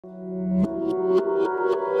That's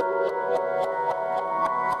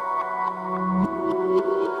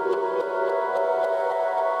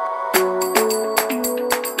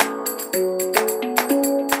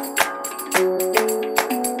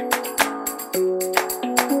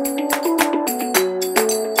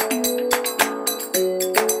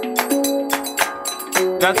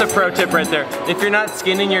a pro tip right there. If you're not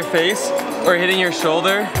skinning your face or hitting your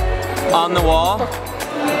shoulder on the wall,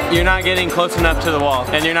 you're not getting close enough to the wall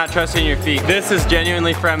and you're not trusting your feet. This is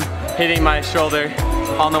genuinely from hitting my shoulder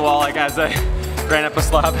on the wall like as I ran up a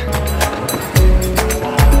slab.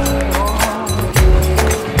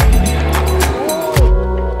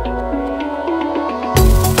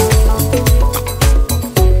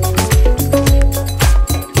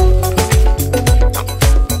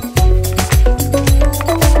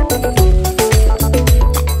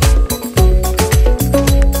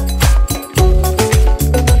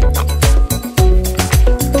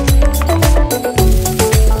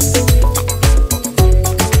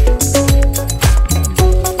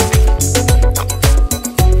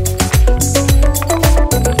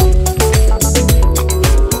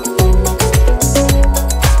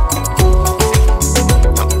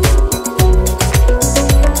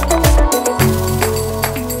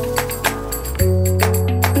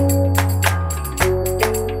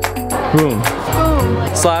 Boom.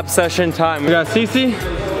 Slab session time. We got Cece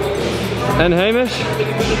and Hamish,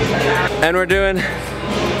 and we're doing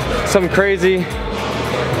some crazy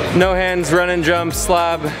no hands, run and jump,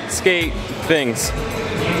 slab, skate things.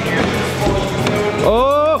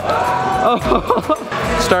 Oh!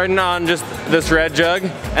 Starting on just this red jug,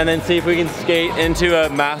 and then see if we can skate into a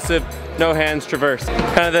massive no hands traverse.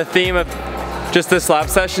 Kind of the theme of just this slab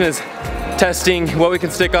session is testing what we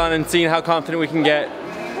can stick on and seeing how confident we can get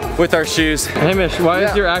with our shoes. Hamish, why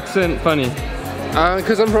is your accent funny?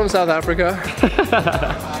 Because I'm from South Africa.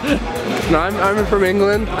 No, I'm from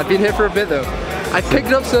England. I've been here for a bit though. I picked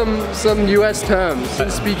up some US terms,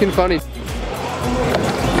 speaking funny.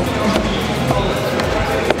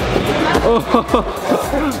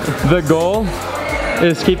 The goal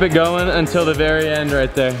is keep it going until the very end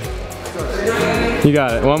right there. You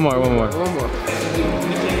got it. One more.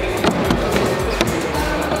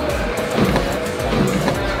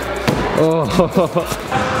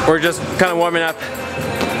 Oh. We're just kind of warming up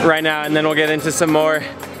right now, and then we'll get into some more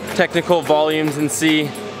technical volumes and see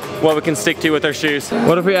what we can stick to with our shoes.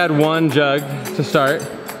 What if we add one jug to start,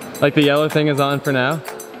 like the yellow thing is on for now,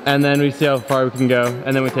 and then we see how far we can go,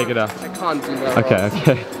 and then we take it off? I can't do that. Okay.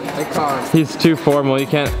 I can't. He's too formal. You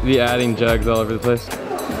can't be adding jugs all over the place.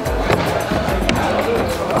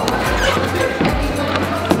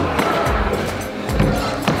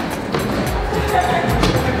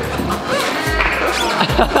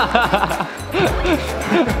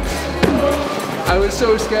 I was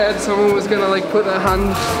so scared someone was gonna like put their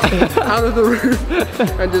hand out of the roof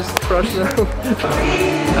and just crush them.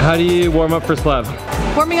 How do you warm up for slab?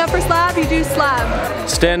 Warming up for slab, you do slab.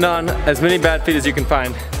 Stand on as many bad feet as you can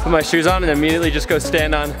find. Put my shoes on and immediately just go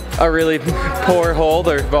stand on a really poor hold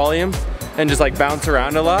or volume and just like bounce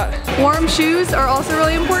around a lot. Warm shoes are also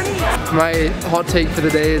really important. My hot take for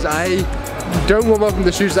the day is I don't warm up in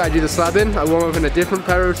the shoes that I do the slab in. I warm up in a different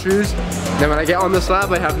pair of shoes. Then when I get on the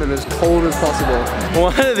slab, I have them as cold as possible.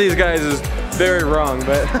 One of these guys is very wrong,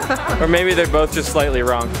 but or maybe they're both just slightly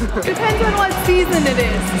wrong. Depends on what season it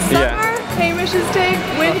is. Summer, Hamish's take,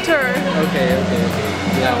 winter. Okay.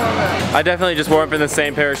 Yeah. I definitely just warm up in the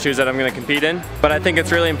same pair of shoes that I'm going to compete in, but I think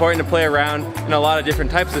it's really important to play around in a lot of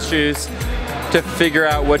different types of shoes to figure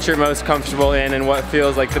out what you're most comfortable in and what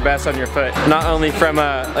feels like the best on your foot. Not only from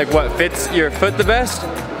like what fits your foot the best,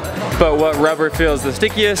 but what rubber feels the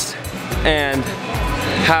stickiest and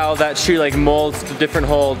how that shoe like molds to different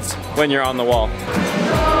holds when you're on the wall.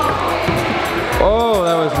 Oh,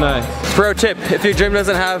 that was nice. Pro tip, if your gym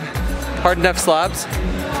doesn't have hard enough slabs,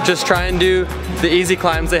 just try and do the easy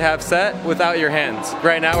climbs they have set without your hands.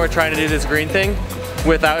 Right now we're trying to do this green thing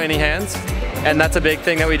without any hands. And that's a big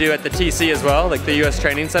thing that we do at the TC as well, like the US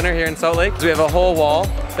Training Center here in Salt Lake. We have a whole wall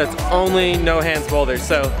that's only no hands boulders.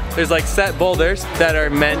 So there's like set boulders that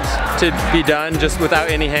are meant to be done just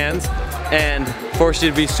without any hands and force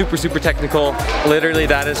you to be super technical. Literally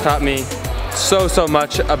that has taught me so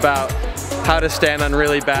much about how to stand on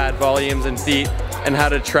really bad volumes and feet and how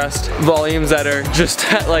to trust volumes that are just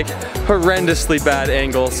at like horrendously bad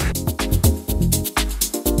angles.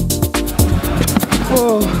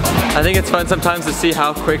 Whoa. I think it's fun sometimes to see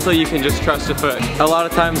how quickly you can just trust a foot. A lot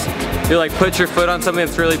of times you like put your foot on something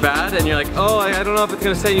that's really bad and you're like, oh, I don't know if it's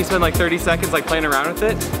gonna stay, and you spend like 30 seconds like playing around with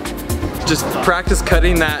it. just practice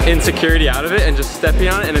cutting that insecurity out of it and just stepping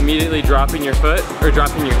on it and immediately dropping your foot or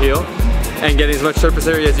dropping your heel and getting as much surface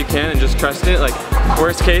area as you can and just trusting it. Like,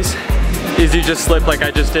 worst case is you just slip like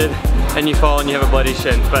I just did and you fall and you have a bloody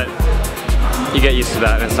shin, but you get used to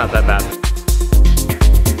that and it's not that bad.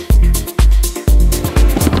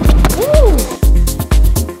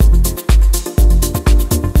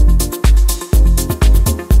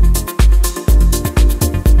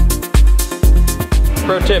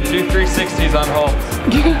 Pro tip, do 360s on holds.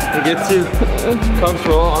 It gets you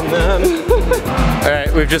comfortable on them. All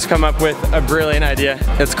right, we've just come up with a brilliant idea.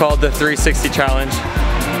 It's called the 360 challenge.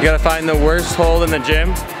 You gotta find the worst hold in the gym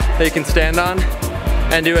that you can stand on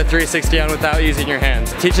and do a 360 on without using your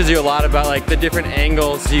hands. It teaches you a lot about like the different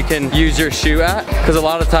angles you can use your shoe at, because a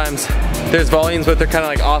lot of times there's volumes but they're kind of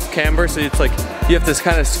like off camber, so it's like you have to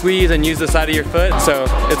kind of squeeze and use the side of your foot, so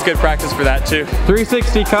it's good practice for that too.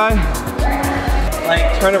 360, Kai.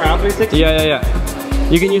 Like turn around 360? Yeah.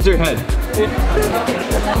 You can use your head.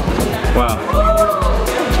 Wow.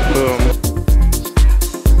 Boom.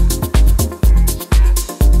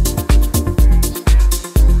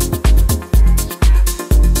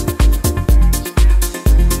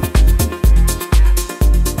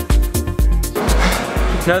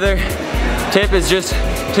 Another tip is just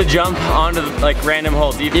to jump onto like random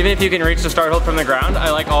holds. Even if you can reach the start hold from the ground,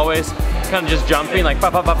 I like always kind of just jumping like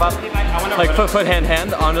pop, like foot,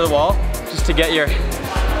 hand onto the wall, just to get your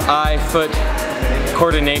eye-foot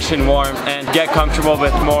coordination warm and get comfortable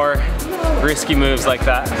with more risky moves like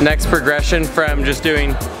that. Next progression from just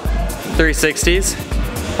doing 360s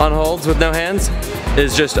on holds with no hands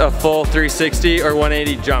is just a full 360 or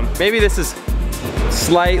 180 jump. Maybe this is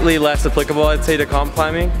slightly less applicable, I'd say, to comp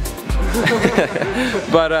climbing.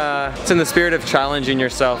 But it's in the spirit of challenging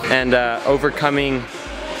yourself and overcoming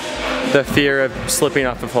the fear of slipping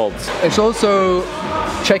off of holds. It's also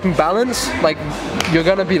checking balance. Like, you're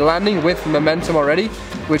gonna be landing with momentum already,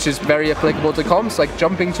 which is very applicable to comps. Like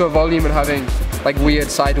jumping to a volume and having like weird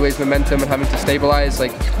sideways momentum and having to stabilize.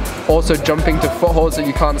 Like also jumping to footholds that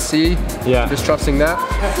you can't see. Yeah. Just trusting that.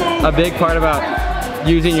 A big part about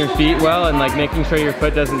using your feet well and like making sure your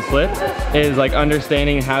foot doesn't slip is like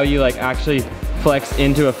understanding how you like actually flex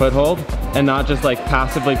into a foothold and not just like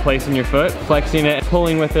passively placing your foot, flexing it,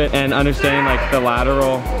 pulling with it, and understanding like the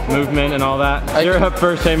lateral movement and all that. You're up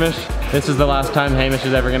first, Hamish. This is the last time Hamish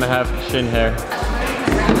is ever gonna have shin hair.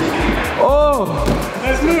 Oh!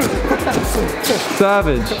 Nice move!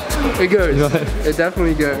 Savage. It goes. It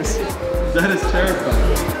definitely goes. That is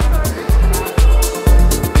terrifying.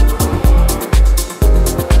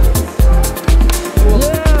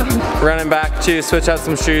 Running back to switch out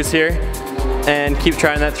some shoes here and keep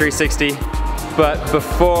trying that 360. But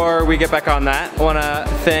before we get back on that, I want to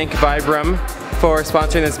thank Vibram for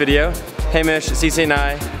sponsoring this video. Hamish, CC and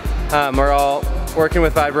I, we're all working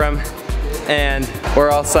with Vibram and we're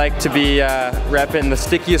all psyched to be repping the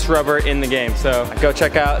stickiest rubber in the game. So go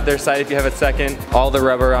check out their site if you have a second. All the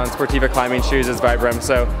rubber on Sportiva climbing shoes is Vibram,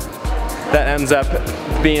 so that ends up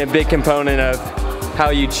being a big component of how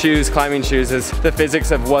you choose climbing shoes is the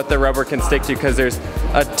physics of what the rubber can stick to, because there's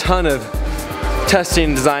a ton of testing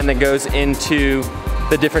and design that goes into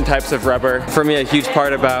the different types of rubber. For me, a huge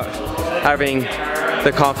part about having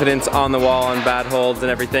the confidence on the wall on bad holds and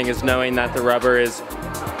everything is knowing that the rubber is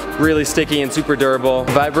really sticky and super durable.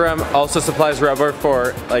 Vibram also supplies rubber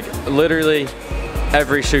for like literally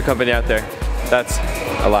every shoe company out there. That's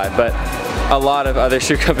a lie, but a lot of other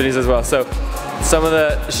shoe companies as well. So some of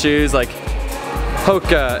the shoes like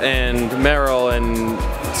Hoka and Merrell and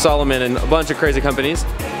Salomon and a bunch of crazy companies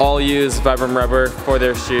all use Vibram rubber for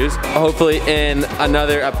their shoes. Hopefully in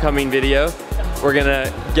another upcoming video, we're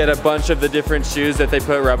gonna get a bunch of the different shoes that they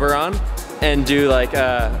put rubber on and do like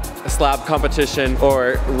a slab competition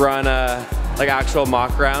or run a like actual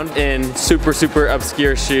mock round in super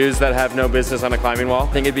obscure shoes that have no business on a climbing wall.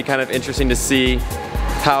 I think it'd be kind of interesting to see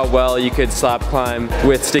how well you could slab climb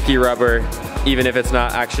with sticky rubber, even if it's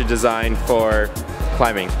not actually designed for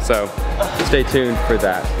climbing. So stay tuned for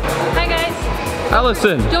that. Hi guys.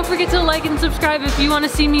 Allison. Don't forget to like and subscribe if you want to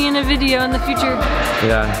see me in a video in the future.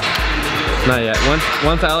 Yeah, not yet.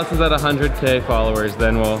 Once Allison's at 100K followers,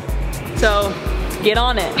 then we'll. So get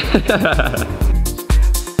on it.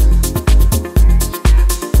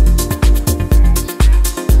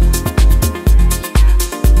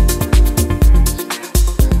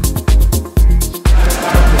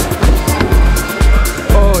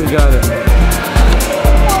 You got it.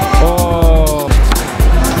 Oh.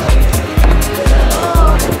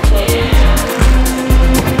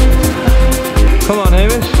 Come on,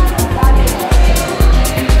 Hamish.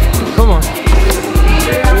 Come on.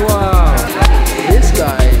 Wow. This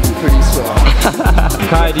guy is pretty strong.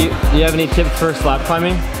 have any tips for slab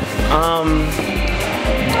climbing?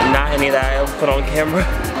 Not any that I'll put on camera.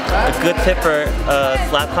 A good tip for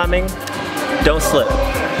slab climbing, don't slip.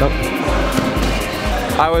 Nope.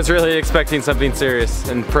 I was really expecting something serious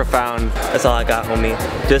and profound. That's all I got, homie.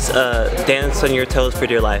 Just dance on your toes for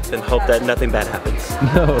dear life and hope that nothing bad happens.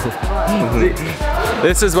 No.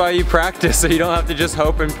 This is why you practice, so you don't have to just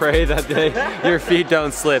hope and pray that your feet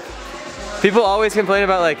don't slip. People always complain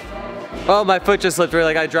about like, oh, my foot just slipped, or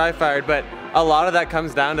like I dry fired, but a lot of that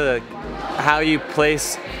comes down to how you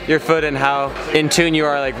place your foot and how in tune you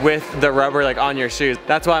are like with the rubber like on your shoes.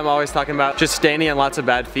 That's why I'm always talking about just standing on lots of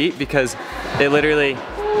bad feet, because it literally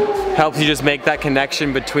helps you just make that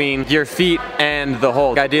connection between your feet and the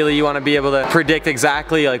hold. Ideally, you want to be able to predict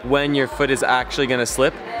exactly like when your foot is actually going to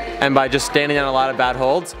slip, and by just standing on a lot of bad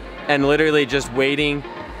holds and literally just waiting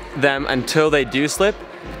them until they do slip,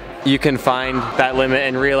 you can find that limit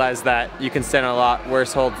and realize that you can stand on a lot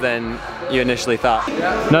worse holds than you initially thought.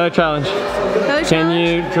 Another challenge. Can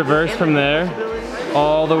you traverse from there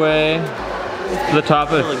all the way to the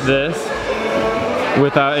top of this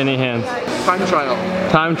without any hands? Time trial.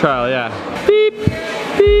 Time trial, yeah. Beep,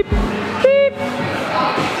 beep, beep.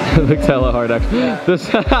 It looks hella hard actually.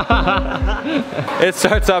 It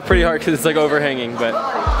starts off pretty hard because it's like overhanging, but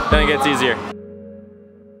then it gets easier.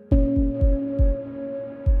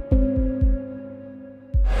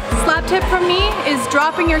 Slab tip from me is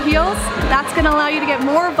dropping your heels. That's going to allow you to get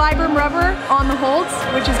more Vibram rubber on the holds,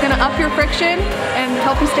 which is going to up your friction and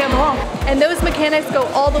help you stay on the wall. And those mechanics go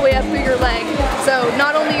all the way up through your leg. So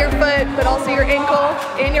not only your foot, but also your ankle,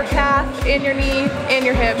 and your calf, and your knee, and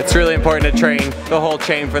your hip. It's really important to train the whole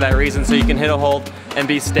chain for that reason, so you can hit a hold and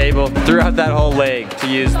be stable throughout that whole leg, to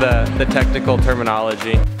use the technical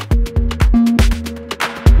terminology.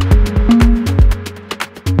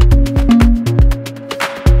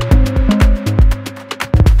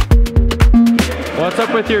 What's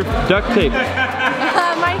up with your duct tape?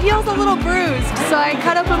 My heel's a little bruised, so I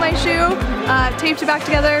cut open my shoe, taped it back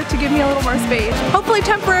together to give me a little more space. Hopefully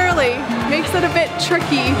temporarily. Makes it a bit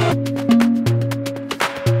tricky.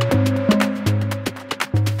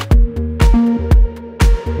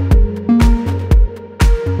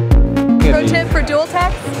 Pro tip for dual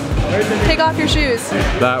techs, take off your shoes.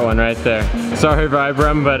 That one right there. Sorry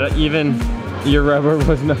Vibram, but even your rubber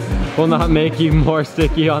will not make you more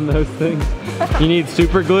sticky on those things. You need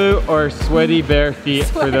super glue or sweaty bare feet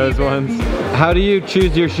for those ones. How do you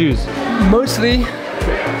choose your shoes? Mostly,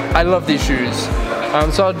 I love these shoes.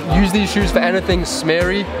 So I'll use these shoes for anything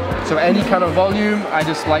smeary. So any kind of volume, I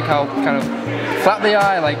just like how kind of flat they are.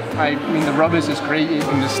 I mean, the rubber is just great. You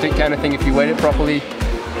can just stick to anything if you weight it properly.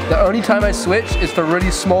 The only time I switch is for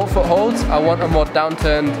really small footholds. I want a more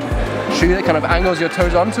downturned shoe that kind of angles your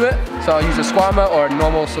toes onto it. So I'll use a Squama or a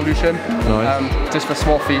normal solution, just for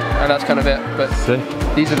small feet, and that's kind of it. But sick.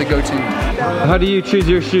 These are the go-to. How do you choose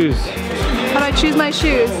your shoes? How do I choose my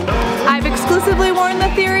shoes? I've exclusively worn the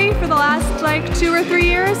Theory for the last like 2 or 3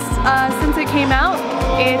 years since it came out.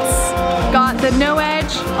 It's got the no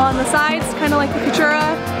edge on the sides, kind of like the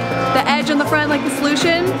Futura, the edge on the front like the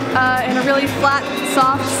Solution, and a really flat,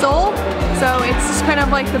 soft sole. So it's just kind of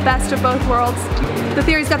like the best of both worlds. The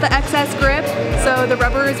Theory's got the XS grip, so the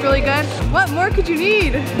rubber is really good. What more could you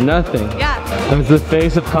need? Nothing. Yeah. That was the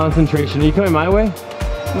face of concentration. Are you coming my way?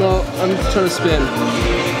 No, I'm just trying to spin.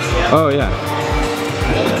 Oh yeah.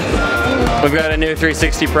 We've got a new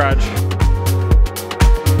 360 Proj.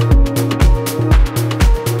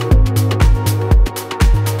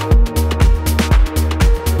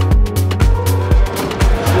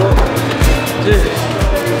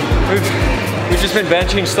 We've just been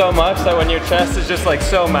benching so much that when your chest is just like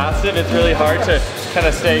so massive, it's really hard to kind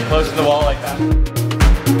of stay close to the wall like that.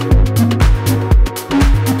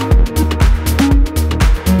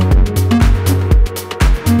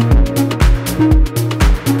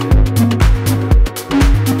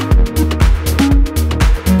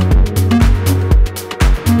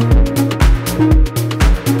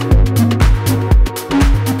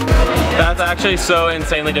 That's actually so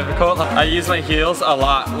insanely difficult. I use my heels a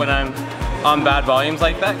lot when I'm on bad volumes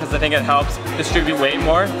like that, because I think it helps distribute weight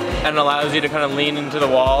more and allows you to kind of lean into the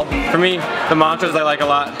wall. For me, the mantras I like a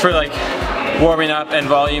lot for like warming up and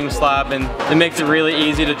volume slab, and it makes it really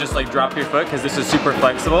easy to just like drop your foot because this is super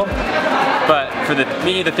flexible. But for the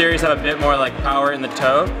Theories have a bit more like power in the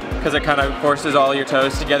toe, because it kind of forces all your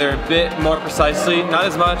toes together a bit more precisely, not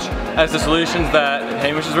as much as the Solutions that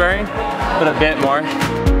Hamish is wearing, but a bit more.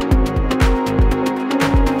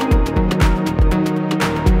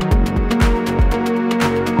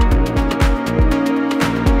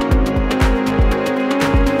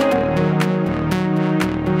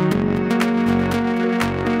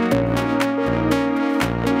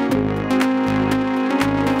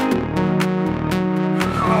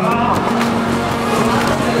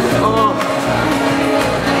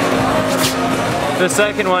 The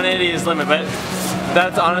second 180 is limit, but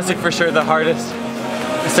that's honestly for sure the hardest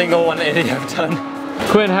single 180 I've done.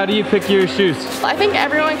 Quinn, how do you pick your shoes? I think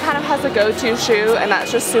everyone kind of has a go-to shoe, and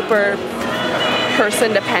that's just super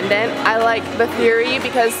person dependent. I like the Theory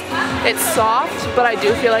because it's soft, but I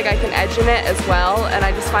do feel like I can edge in it as well, and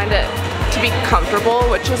I just find it to be comfortable,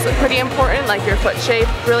 which is pretty important. Like your foot shape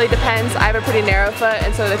really depends. I have a pretty narrow foot,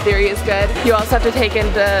 and so the Theory is good. You also have to take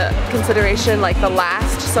into consideration like the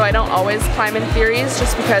last, so I don't always climb in Theories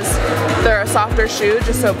just because they're a softer shoe,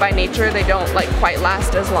 just so by nature they don't like quite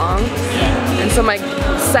last as long. And so my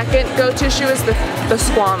second go-to shoe is the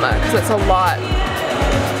Squama, because it's a lot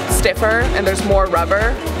stiffer and there's more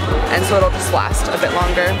rubber, and so it'll just last a bit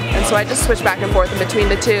longer. And so I just switch back and forth in between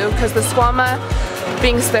the two, because the Squama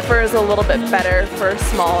being stiffer is a little bit better for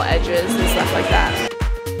small edges and stuff like that.